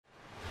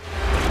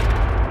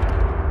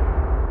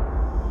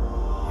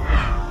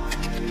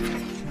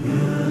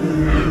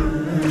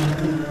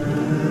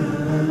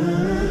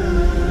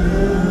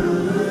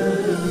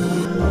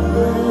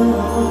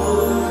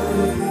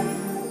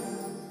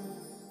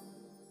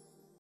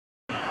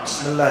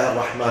بسم الله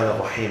الرحمن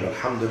الرحيم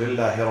الحمد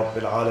لله رب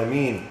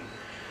العالمين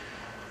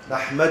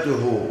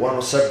نحمده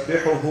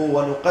ونسبحه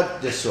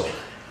ونقدسه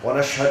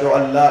ونشهد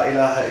أن لا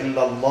إله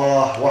إلا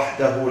الله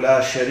وحده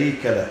لا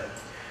شريك له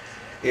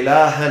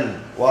إلها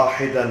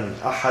واحدا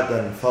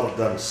أحدا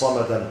فردا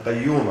صمدا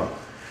قيوما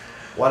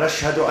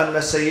ونشهد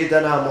أن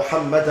سيدنا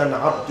محمدا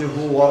عبده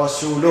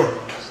ورسوله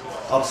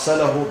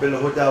أرسله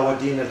بالهدى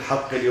ودين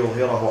الحق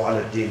ليظهره على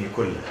الدين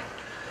كله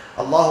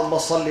اللهم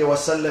صل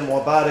وسلم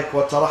وبارك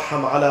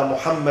وترحم على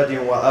محمد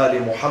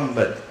وآل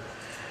محمد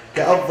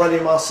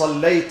كأفضل ما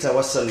صليت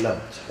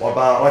وسلمت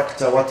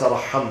وباركت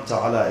وترحمت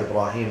على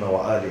إبراهيم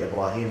وآل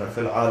إبراهيم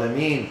في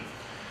العالمين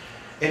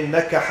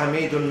إنك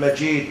حميد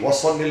مجيد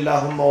وصل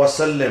اللهم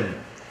وسلم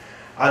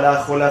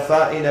على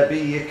خلفاء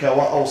نبيك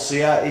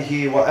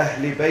وأوصيائه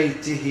وأهل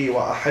بيته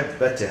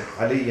وأحبته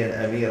علي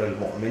أمير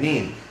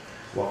المؤمنين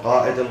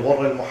وقائد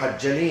الغر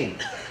المحجلين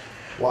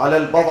وعلى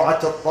البضعة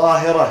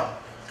الطاهرة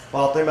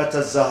فاطمة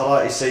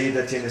الزهراء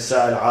سيدة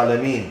نساء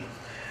العالمين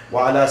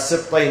وعلى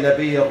سبطي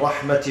نبي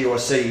الرحمة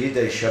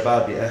وسيدي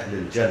شباب أهل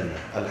الجنة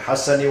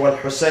الحسن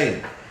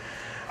والحسين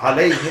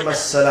عليهما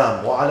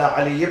السلام وعلى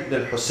علي بن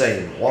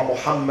الحسين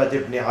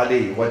ومحمد بن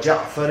علي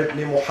وجعفر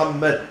بن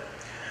محمد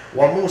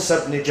وموسى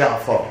بن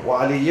جعفر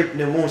وعلي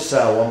بن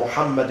موسى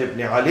ومحمد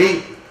بن علي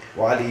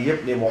وعلي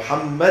بن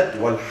محمد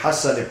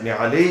والحسن بن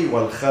علي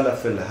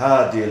والخلف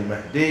الهادي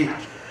المهدي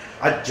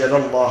عجل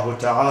الله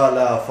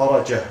تعالى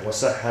فرجه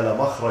وسهل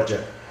مخرجه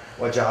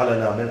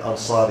وجعلنا من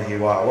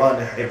أنصاره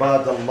وأعوانه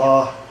عباد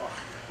الله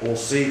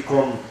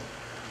أوصيكم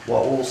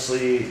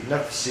وأوصي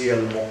نفسي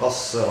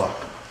المقصرة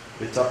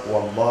بتقوى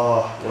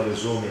الله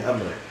ولزوم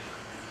أمره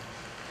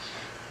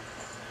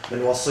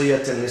من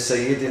وصية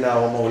لسيدنا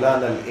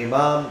ومولانا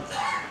الإمام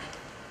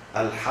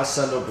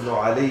الحسن بن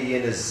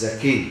علي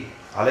الزكي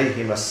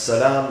عليهما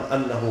السلام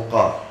أنه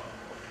قال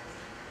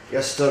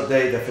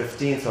Yesterday the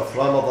 15th of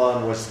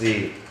Ramadan was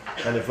the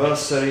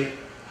anniversary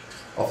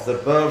of the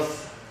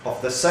birth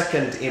of the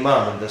second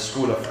Imam in the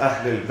school of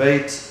Ahl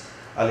al-Bayt,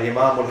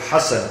 al-Imam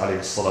al-Hassan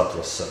alayhi salatu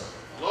wassalam.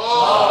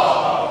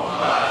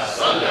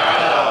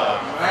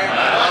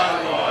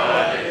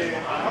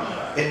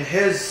 In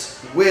his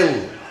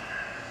will,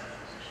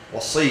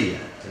 wasiyah,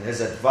 in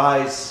his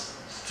advice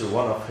to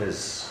one of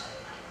his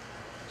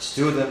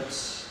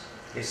students,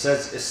 he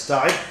says,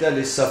 Ista'idda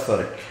li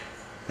safarik,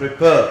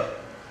 prepare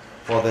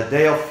for the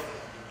day of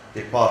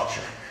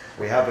departure.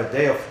 We have a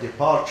day of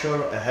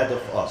departure ahead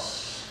of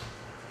us.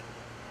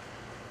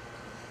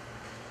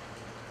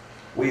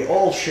 We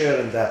all share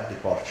in that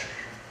departure,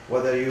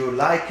 whether you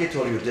like it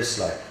or you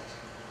dislike it.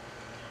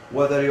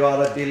 Whether you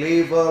are a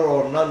believer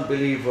or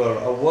non-believer,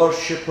 a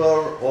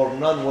worshipper or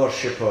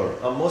non-worshipper,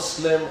 a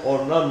Muslim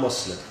or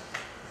non-Muslim.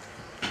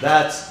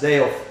 That day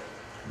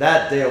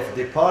of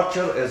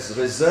departure is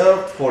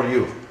reserved for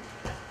you.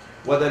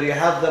 Whether you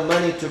have the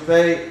money to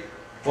pay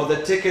for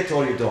the ticket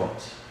or you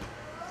don't.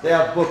 They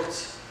have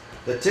booked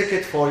the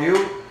ticket for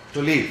you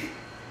to leave.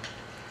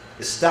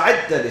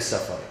 استعد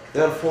لسفرك.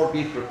 Therefore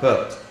be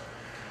prepared.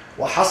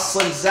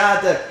 وحصل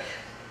زادك.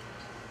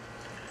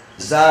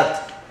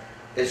 Zad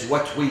is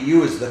what we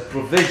use, the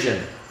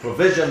provision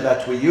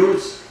that we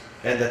use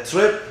in the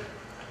trip.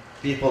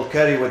 People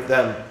carry with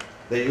them.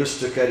 They used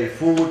to carry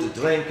food,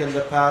 drink in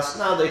the past.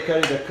 Now they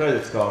carry the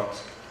credit card.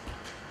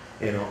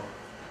 You know,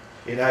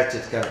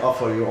 United can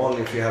offer you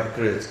only if you have a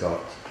credit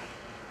card.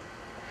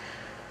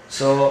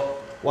 So,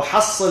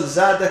 وحصل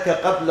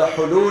زادك قبل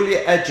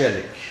حلول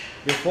أجلك.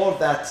 Before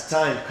that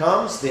time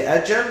comes, the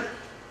ajal,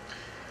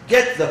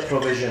 get the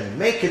provision,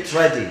 make it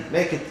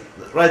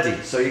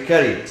ready, so you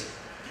carry it.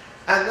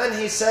 And then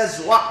he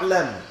says,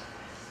 وَاعْلَمْ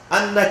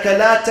أَنَّكَ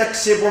لَا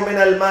تَكْسِبُ مِنَ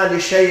الْمَالِ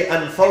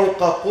شَيْئًا فَوْقَ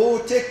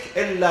قُوتِكَ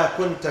إِلَّا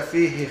كُنْتَ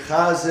فِيهِ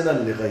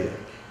خَازِنًا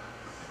لِغَيْرِكَ.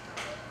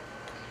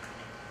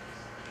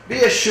 Be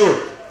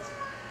assured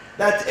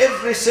that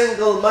every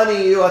single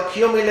money you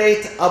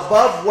accumulate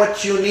above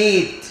what you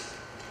need,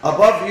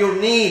 above your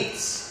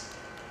needs,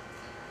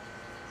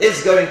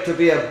 is going to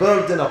be a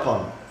burden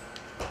upon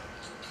you.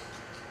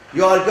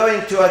 You are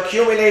going to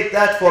accumulate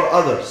that for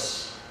others.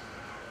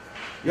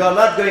 You are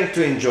not going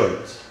to enjoy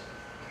it.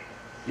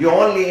 You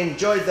only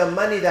enjoy the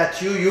money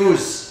that you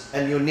use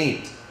and you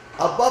need.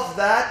 Above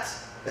that,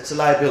 it's a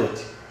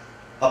liability.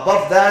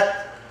 Above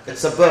that,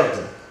 it's a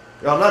burden.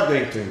 You are not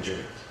going to enjoy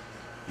it.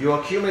 You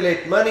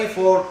accumulate money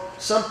for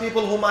some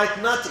people who might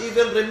not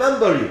even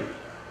remember you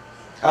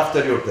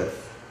after your death.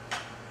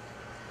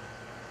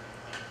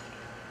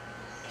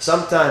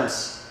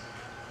 Sometimes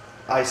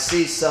I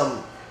see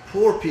some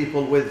poor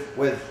people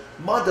with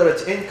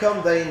moderate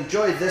income, they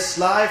enjoy this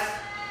life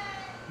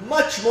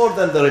much more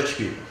than the rich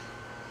people.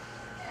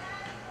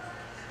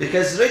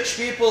 Because rich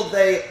people,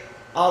 they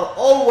are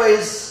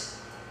always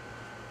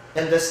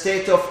in the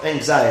state of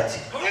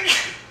anxiety,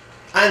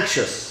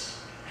 anxious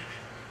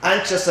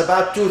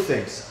about two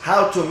things: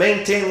 how to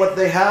maintain what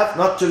they have,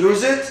 not to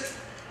lose it,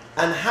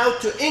 and how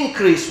to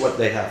increase what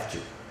they have to.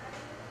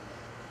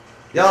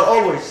 They are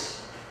always.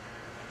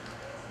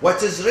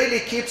 What is really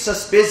keeps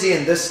us busy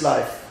in this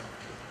life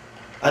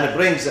and it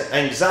brings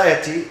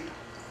anxiety,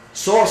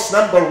 source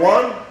number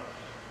one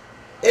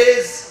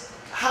is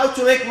how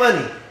to make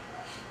money.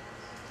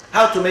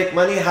 How to make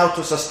money, how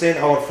to sustain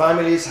our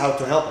families, how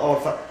to help our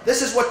families.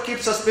 This is what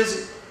keeps us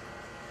busy.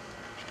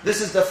 This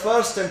is the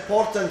first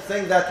important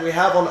thing that we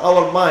have on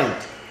our mind.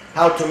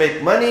 How to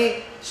make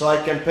money so I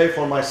can pay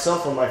for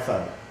myself and my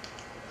family.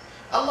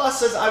 Allah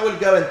says, I will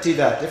guarantee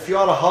that. If you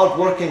are a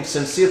hard-working,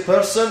 sincere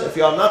person, if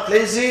you are not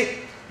lazy,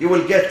 you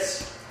will get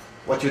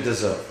what you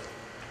deserve.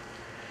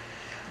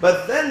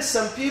 But then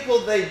some people,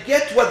 they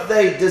get what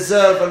they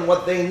deserve and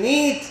what they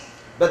need,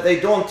 but they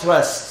don't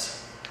rest.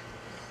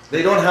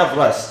 They don't have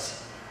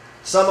rest.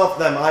 Some of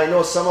them, I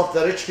know some of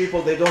the rich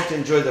people, they don't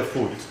enjoy their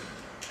food.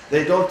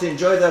 They don't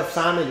enjoy their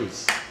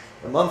families.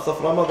 The month of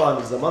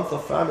Ramadan is the month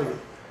of family.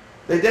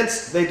 They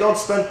don't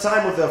spend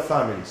time with their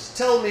families.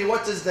 Tell me,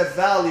 what is the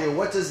value,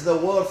 what is the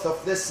worth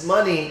of this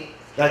money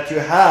that you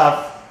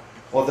have,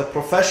 or the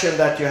profession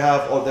that you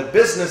have, or the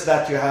business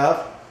that you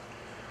have,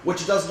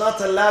 which does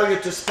not allow you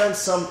to spend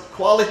some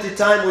quality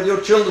time with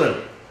your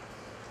children,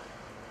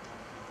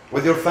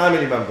 with your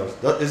family members?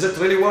 Is it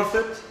really worth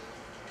it?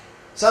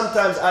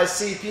 Sometimes I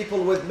see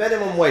people with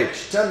minimum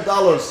wage, $10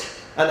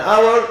 an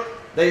hour,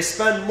 they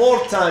spend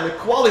more time,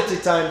 quality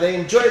time, they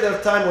enjoy their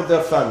time with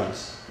their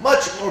families,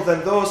 much more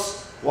than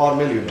those who are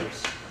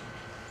millionaires.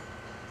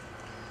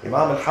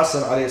 Imam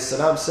Hassan alayhi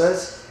salam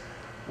says,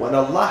 when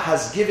Allah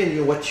has given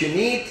you what you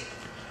need,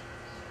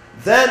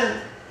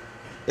 then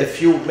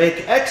if you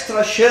make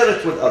extra, share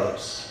it with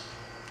others.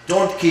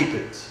 Don't keep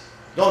it.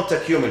 Don't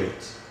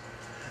accumulate.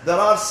 There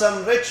are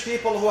some rich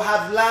people who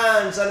have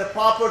lands and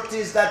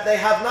properties that they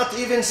have not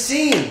even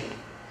seen.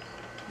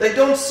 They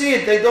don't see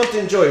it, they don't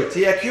enjoy it.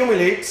 He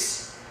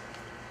accumulates,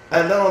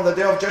 and then on the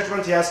Day of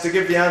Judgment he has to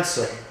give the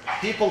answer.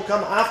 People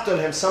come after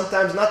him,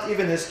 sometimes not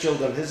even his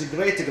children, his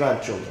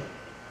great-grandchildren.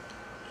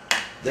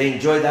 They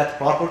enjoy that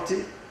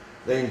property,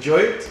 they enjoy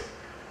it,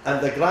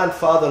 and the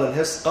grandfather in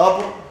his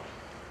qabr,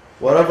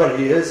 wherever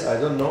he is, I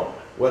don't know,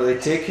 where they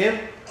take him,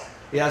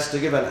 he has to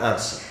give an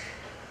answer.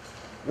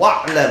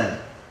 وَاعْلَمْ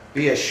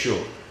Be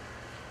assured.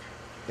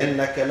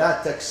 إِنَّكَ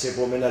لَا تَكْسِبُ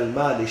مِنَ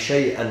الْمَالِ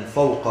شَيْئًا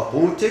فَوْقَ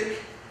قُوتِكَ.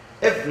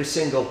 Every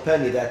single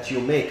penny that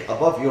you make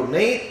above your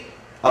need,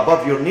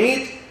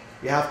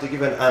 you have to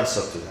give an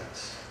answer to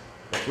that.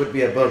 It would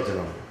be a burden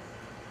on you.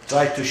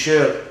 Try to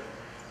share.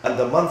 And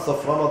the month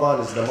of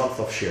Ramadan is the month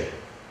of sharing.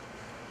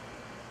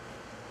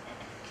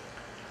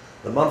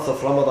 The month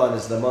of Ramadan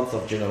is the month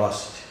of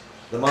generosity.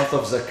 The month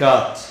of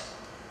zakat.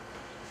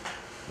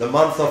 The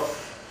month of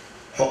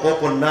حقوق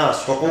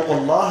الناس, حقوق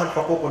الله and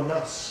حقوق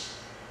الناس.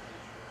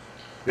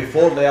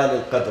 Before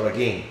Layal al-Qadr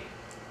again,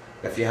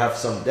 if you have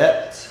some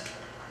debt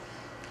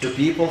to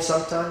people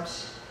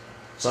sometimes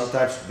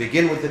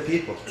begin with the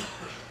people.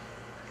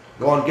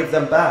 Go and give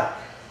them back.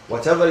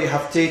 Whatever you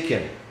have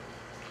taken,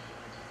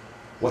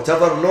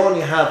 whatever loan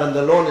you have and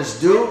the loan is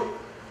due,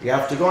 you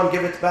have to go and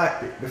give it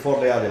back before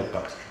Layal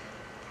al-Qadr.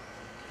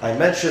 I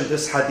mentioned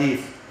this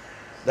hadith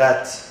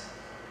that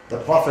the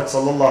Prophet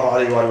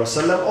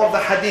ﷺ, or the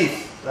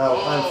hadith, now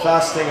I'm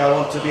fasting, I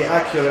want to be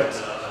accurate.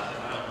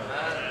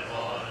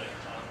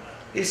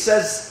 He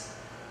says,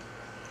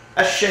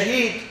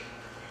 Al-Shaheed,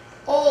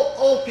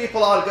 all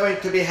people are going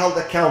to be held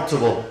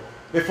accountable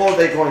before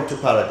they go into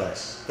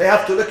paradise. They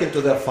have to look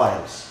into their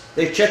files.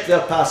 They check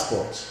their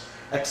passports,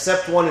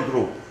 except one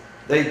group.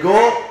 They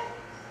go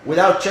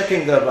without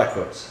checking their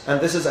records.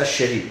 And this is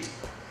Al-Shaheed.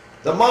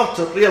 The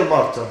martyr, real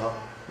martyr,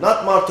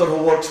 not martyr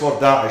who works for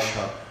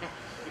Daesh.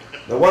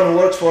 The one who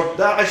works for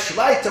Daesh,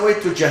 right away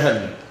to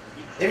Jahannam.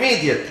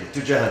 Immediately to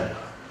Jahannam.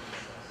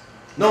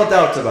 No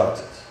doubt about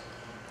it.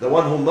 The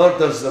one who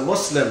murders the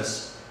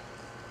Muslims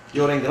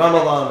during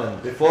Ramadan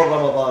and before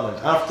Ramadan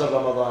and after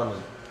Ramadan,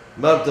 and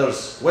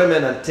murders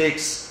women and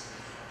takes.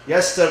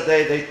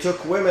 Yesterday they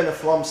took women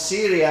from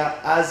Syria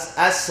as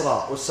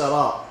Asra,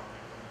 Usara,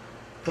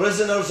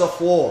 prisoners of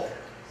war.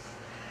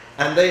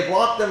 And they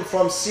brought them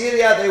from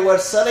Syria, they were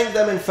selling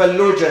them in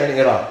Fallujah in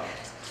Iraq.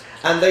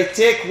 And they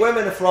take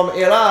women from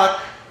Iraq,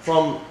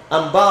 from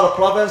Anbar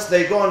province,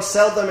 they go and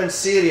sell them in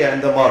Syria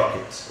in the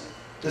market.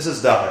 This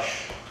is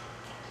Daesh.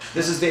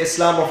 This is the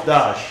Islam of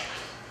Daesh.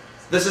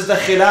 This is the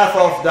Khilafah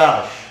of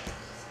Daesh.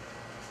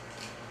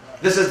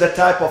 This is the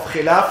type of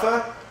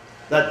Khilafah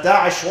that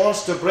Daesh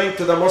wants to bring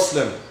to the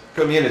Muslim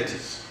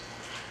communities.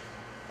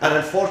 And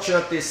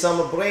unfortunately, some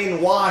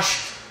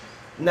brainwashed,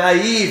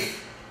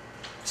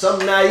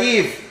 some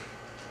naive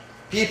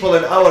people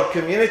in our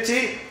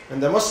community, in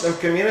the Muslim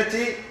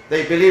community,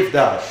 they believe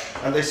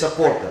Daesh and they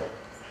support them.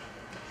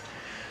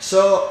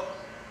 So,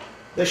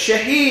 the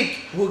Shaheed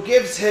who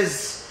gives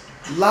his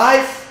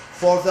life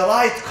for the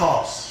right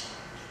cause,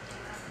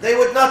 they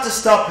would not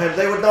stop him,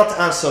 they would not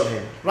answer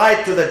him,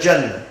 right to the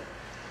Jannah.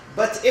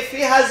 But if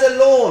he has a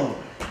loan,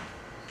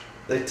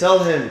 they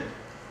tell him,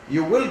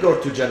 you will go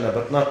to Jannah,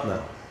 but not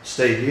now.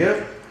 Stay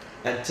here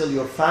until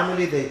your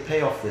family, they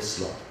pay off this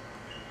loan.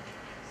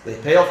 They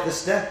pay off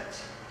this debt.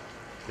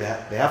 They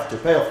have to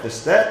pay off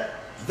this debt,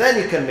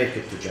 then you can make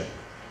it to Jannah.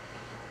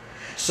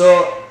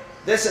 So,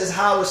 this is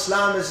how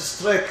Islam is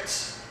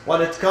strict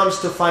when it comes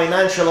to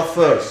financial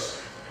affairs,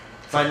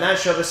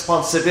 financial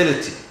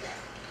responsibility.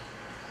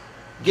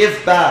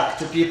 Give back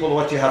to people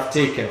what you have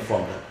taken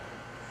from them.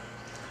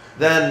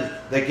 Then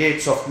the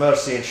gates of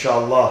mercy,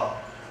 inshallah,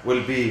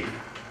 will be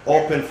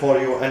open for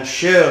you, and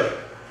share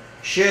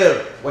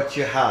what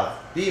you have.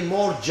 Be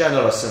more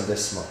generous in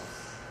this month.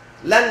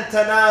 لَن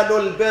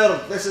تَنَالُوا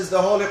الْبِرَّ. This is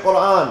the Holy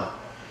Quran.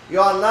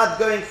 You are not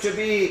going to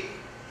be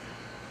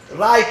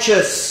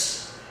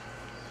righteous.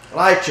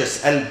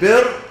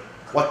 Al-birr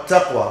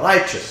wa-taqwa.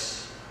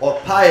 Righteous or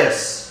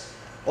pious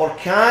or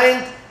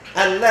kind,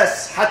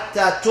 unless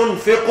حَتَّى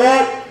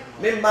تُنْفِقُوا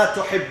مِمَّا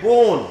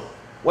تُحِبُّونَ.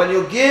 When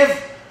you give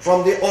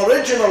from the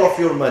original of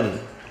your money,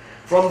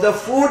 from the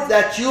food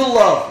that you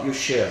love, you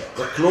share.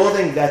 The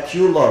clothing that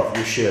you love,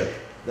 you share.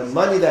 The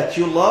money that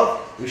you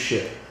love, you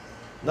share.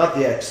 Not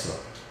the extra.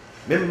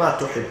 مِمَّا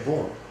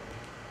تُحِبُّونَ.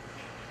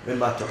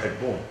 مِمَّا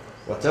تُحِبُّونَ.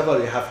 Whatever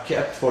you have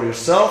kept for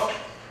yourself,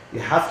 you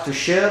have to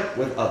share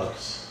with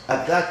others.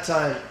 At that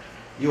time,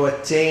 you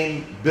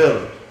attain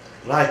birr,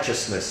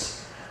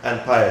 righteousness and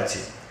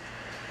piety.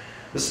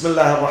 بسم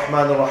الله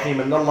الرحمن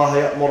الرحيم. إن الله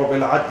يأمر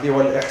بالعدل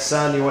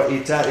والإحسان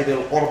وإيتاء ذي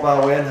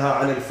القربى وينهى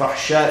عن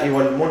الفحشاء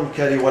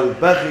والمنكر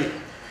والبغي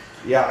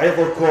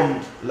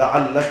يعظكم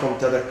لعلكم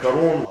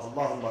تذكرون.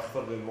 اللهم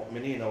اغفر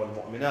للمؤمنين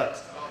والمؤمنات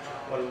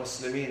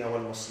والمسلمين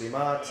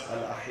والمسلمات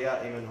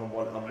الأحياء منهم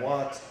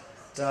والأموات.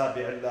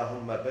 تابع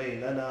اللهم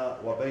بيننا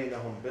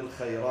وبينهم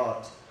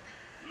بالخيرات.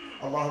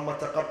 اللهم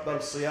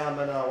تقبل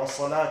صيامنا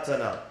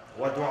وصلاتنا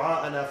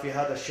ودعاءنا في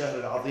هذا الشهر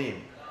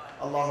العظيم.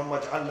 اللهم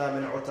اجعلنا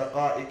من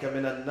عتقائك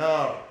من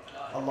النار.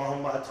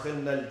 اللهم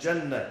أدخلنا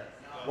الجنة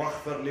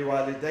واغفر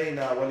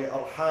لوالدينا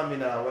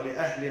ولأرحامنا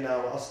ولأهلنا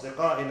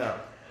وأصدقائنا.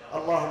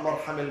 اللهم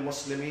ارحم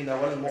المسلمين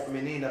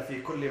والمؤمنين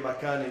في كل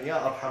مكان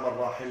يا أرحم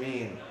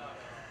الراحمين.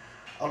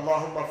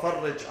 اللهم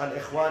فرج عن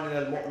إخواننا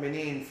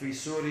المؤمنين في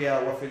سوريا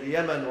وفي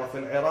اليمن وفي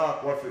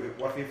العراق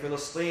وفي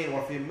فلسطين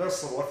وفي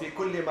مصر وفي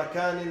كل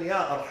مكان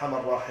يا أرحم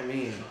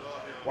الراحمين.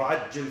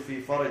 وعجل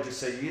في فرج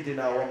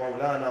سيدنا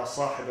ومولانا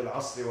صاحب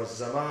العصر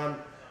والزمان.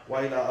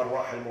 وإلى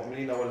أرواح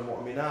المؤمنين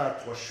والمؤمنات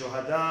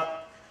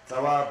والشهداء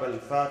ثواب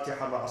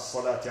الفاتحة مع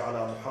الصلاة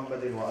على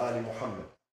محمد وآل محمد.